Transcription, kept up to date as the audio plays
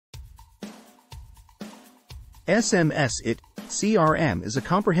SMS-iT CRM is a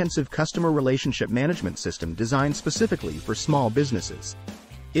comprehensive customer relationship management system designed specifically for small businesses.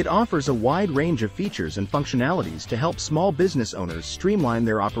 It offers a wide range of features and functionalities to help small business owners streamline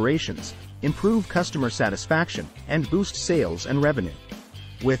their operations, improve customer satisfaction, and boost sales and revenue.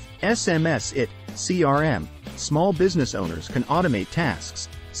 With SMS-iT CRM, small business owners can automate tasks,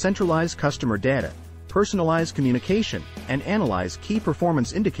 centralize customer data, personalize communication, and analyze key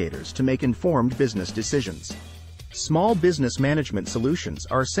performance indicators to make informed business decisions. Small business management solutions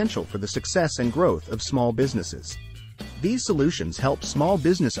are essential for the success and growth of small businesses. These solutions help small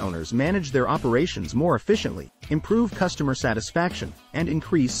business owners manage their operations more efficiently, improve customer satisfaction, and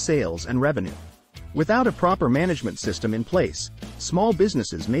increase sales and revenue. Without a proper management system in place, small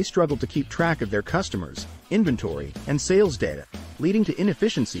businesses may struggle to keep track of their customers, inventory, and sales data, leading to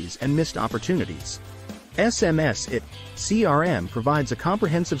inefficiencies and missed opportunities. SMS-iT CRM provides a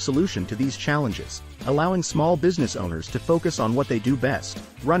comprehensive solution to these challenges, allowing small business owners to focus on what they do best,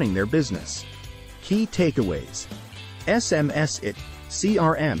 running their business. Key takeaways: SMS-iT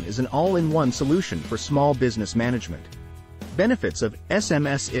CRM is an all-in-one solution for small business management. Benefits of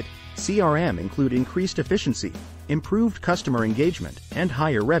SMS-iT CRM include increased efficiency, improved customer engagement, and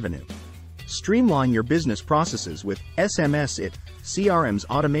higher revenue. Streamline your business processes with SMS-iT CRM's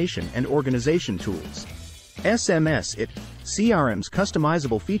automation and organization tools. SMS-iT CRM's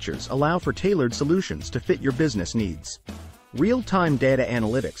customizable features allow for tailored solutions to fit your business needs. Real-time data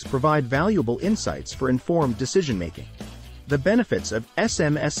analytics provide valuable insights for informed decision-making. The benefits of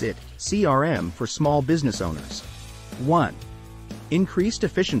SMS-iT CRM for small business owners. 1. Increased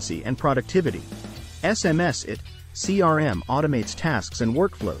efficiency and productivity. SMS-iT CRM automates tasks and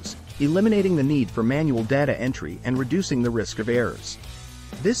workflows, eliminating the need for manual data entry and reducing the risk of errors.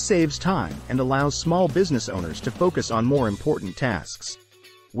 This saves time and allows small business owners to focus on more important tasks.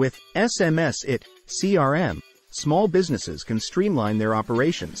 With SMS-iT CRM, small businesses can streamline their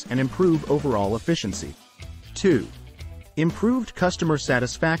operations and improve overall efficiency. 2. Improved customer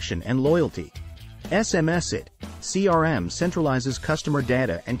satisfaction and loyalty. SMS-iT CRM centralizes customer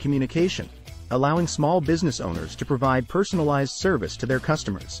data and communication, allowing small business owners to provide personalized service to their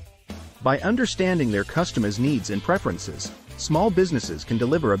customers. By understanding their customers' needs and preferences, small businesses can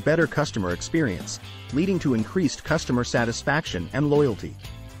deliver a better customer experience, leading to increased customer satisfaction and loyalty.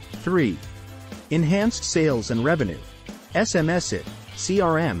 3. Enhanced sales and revenue. SMS-iT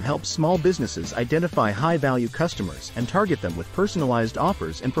CRM helps small businesses identify high-value customers and target them with personalized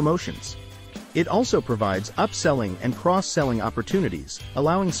offers and promotions. It also provides upselling and cross-selling opportunities,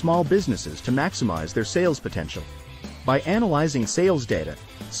 allowing small businesses to maximize their sales potential. By analyzing sales data,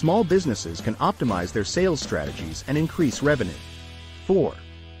 small businesses can optimize their sales strategies and increase revenue. 4.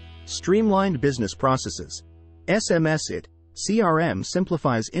 Streamlined business processes. SMS-iT CRM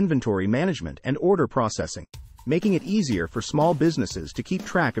simplifies inventory management and order processing, making it easier for small businesses to keep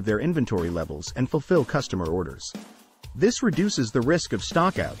track of their inventory levels and fulfill customer orders. This reduces the risk of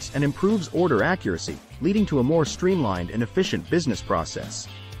stockouts and improves order accuracy, leading to a more streamlined and efficient business process.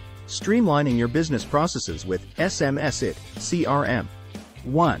 Streamlining your business processes with SMS-iT CRM.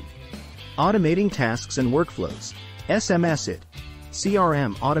 1. Automating tasks and workflows. SMS-iT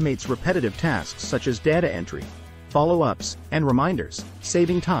CRM automates repetitive tasks such as data entry, follow-ups, and reminders,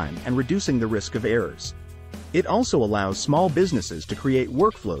 saving time and reducing the risk of errors. It also allows small businesses to create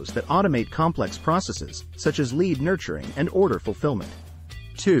workflows that automate complex processes, such as lead nurturing and order fulfillment.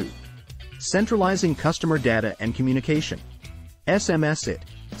 2. Centralizing customer data and communication. SMS-iT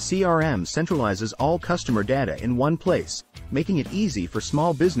CRM centralizes all customer data in one place, making it easy for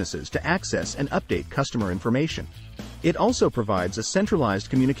small businesses to access and update customer information. It also provides a centralized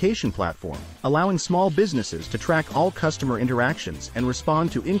communication platform, allowing small businesses to track all customer interactions and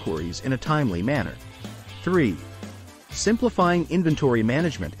respond to inquiries in a timely manner. 3. Simplifying inventory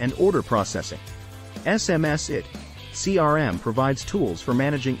management and order processing. SMS-iT CRM provides tools for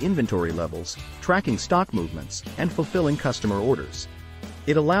managing inventory levels, tracking stock movements, and fulfilling customer orders.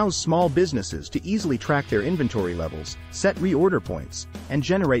 It allows small businesses to easily track their inventory levels, set reorder points, and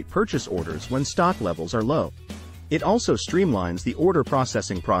generate purchase orders when stock levels are low. It also streamlines the order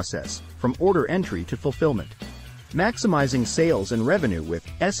processing process, from order entry to fulfillment. Maximizing sales and revenue with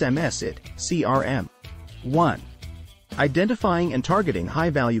SMS-iT CRM. 1. Identifying and targeting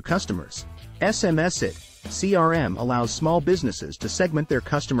high-value customers. SMS-iT CRM allows small businesses to segment their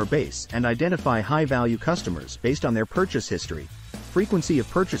customer base and identify high-value customers based on their purchase history, frequency of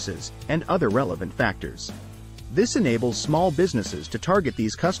purchases, and other relevant factors. This enables small businesses to target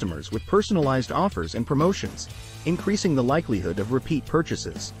these customers with personalized offers and promotions, increasing the likelihood of repeat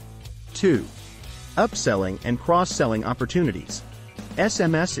purchases. 2. Upselling and cross-selling opportunities.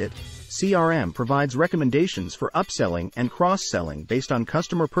 SMS-iT CRM provides recommendations for upselling and cross-selling based on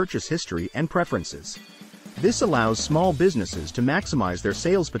customer purchase history and preferences. This allows small businesses to maximize their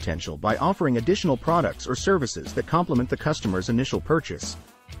sales potential by offering additional products or services that complement the customer's initial purchase.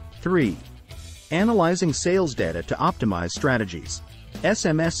 3. Analyzing sales data to optimize strategies.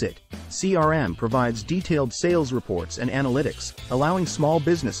 SMS-iT CRM provides detailed sales reports and analytics, allowing small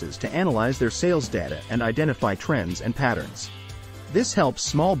businesses to analyze their sales data and identify trends and patterns. This helps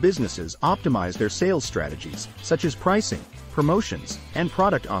small businesses optimize their sales strategies, such as pricing, promotions, and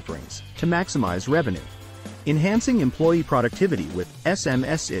product offerings, to maximize revenue. Enhancing employee productivity with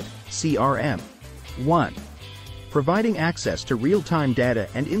SMS-iT CRM. 1. Providing access to real-time data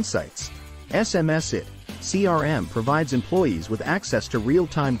and insights. SMS-iT CRM provides employees with access to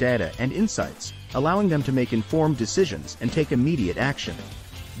real-time data and insights, allowing them to make informed decisions and take immediate action.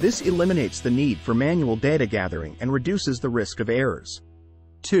 This eliminates the need for manual data gathering and reduces the risk of errors.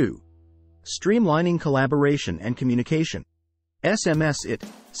 2. Streamlining collaboration and communication. SMS-iT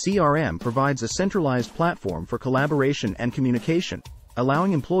CRM provides a centralized platform for collaboration and communication,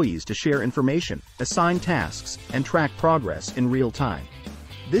 allowing employees to share information, assign tasks, and track progress in real time.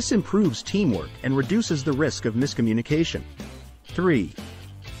 This improves teamwork and reduces the risk of miscommunication. 3.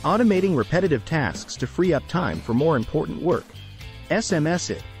 Automating repetitive tasks to free up time for more important work.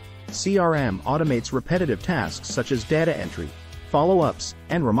 SMS-iT CRM automates repetitive tasks such as data entry, follow-ups,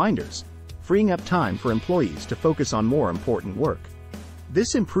 and reminders, freeing up time for employees to focus on more important work.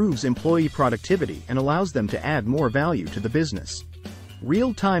 This improves employee productivity and allows them to add more value to the business.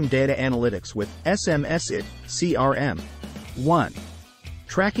 Real-time data analytics with SMS-iT CRM. 1.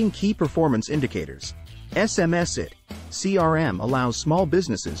 Tracking key performance indicators. SMS-iT CRM allows small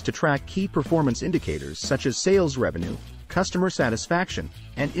businesses to track key performance indicators such as sales revenue, customer satisfaction,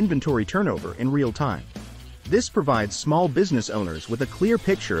 and inventory turnover in real time. This provides small business owners with a clear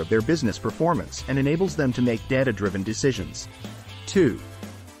picture of their business performance and enables them to make data-driven decisions. 2.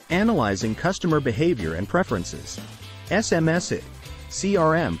 Analyzing customer behavior and preferences. SMS-iT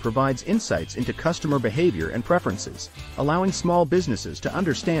CRM provides insights into customer behavior and preferences, allowing small businesses to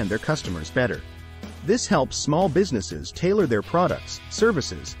understand their customers better. This helps small businesses tailor their products,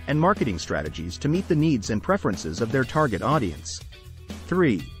 services, and marketing strategies to meet the needs and preferences of their target audience.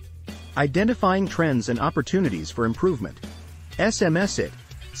 3. Identifying trends and opportunities for improvement. SMS-iT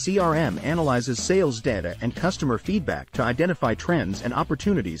CRM analyzes sales data and customer feedback to identify trends and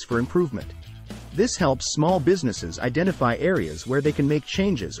opportunities for improvement. This helps small businesses identify areas where they can make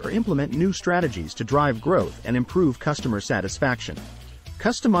changes or implement new strategies to drive growth and improve customer satisfaction.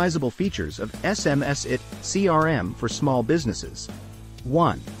 Customizable features of SMS-iT CRM for small businesses.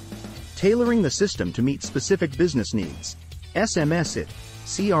 1. Tailoring the system to meet specific business needs. SMS-iT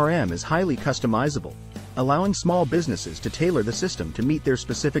CRM is highly customizable, allowing small businesses to tailor the system to meet their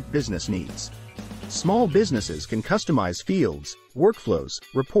specific business needs. Small businesses can customize fields, workflows,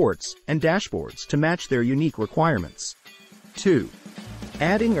 reports, and dashboards to match their unique requirements. 2.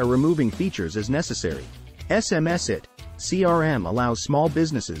 Adding or removing features as necessary. SMS-iT CRM allows small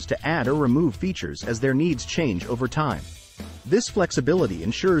businesses to add or remove features as their needs change over time. This flexibility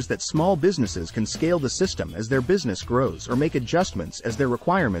ensures that small businesses can scale the system as their business grows or make adjustments as their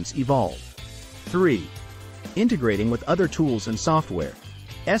requirements evolve. 3. Integrating with other tools and software.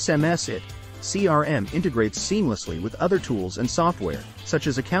 SMS-iT CRM integrates seamlessly with other tools and software, such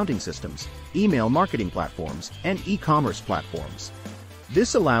as accounting systems, email marketing platforms, and e-commerce platforms.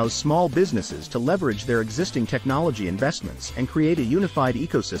 This allows small businesses to leverage their existing technology investments and create a unified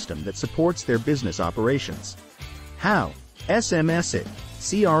ecosystem that supports their business operations. How? SMS-iT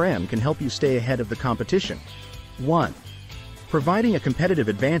CRM can help you stay ahead of the competition. 1. Providing a competitive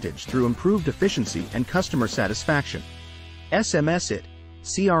advantage through improved efficiency and customer satisfaction. SMS-iT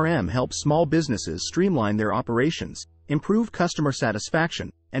CRM helps small businesses streamline their operations, improve customer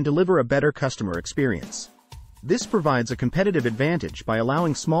satisfaction, and deliver a better customer experience. This provides a competitive advantage by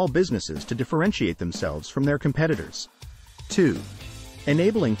allowing small businesses to differentiate themselves from their competitors. 2.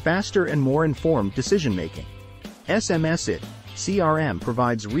 Enabling faster and more informed decision-making. SMS-iT CRM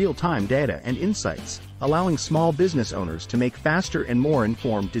provides real-time data and insights, allowing small business owners to make faster and more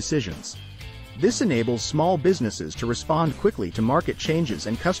informed decisions. This enables small businesses to respond quickly to market changes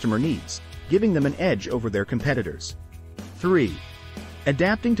and customer needs, giving them an edge over their competitors. 3.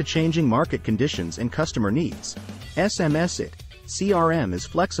 Adapting to changing market conditions and customer needs. SMS-iT CRM is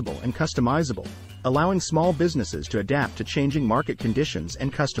flexible and customizable, allowing small businesses to adapt to changing market conditions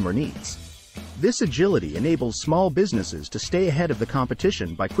and customer needs. This agility enables small businesses to stay ahead of the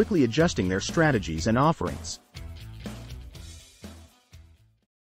competition by quickly adjusting their strategies and offerings.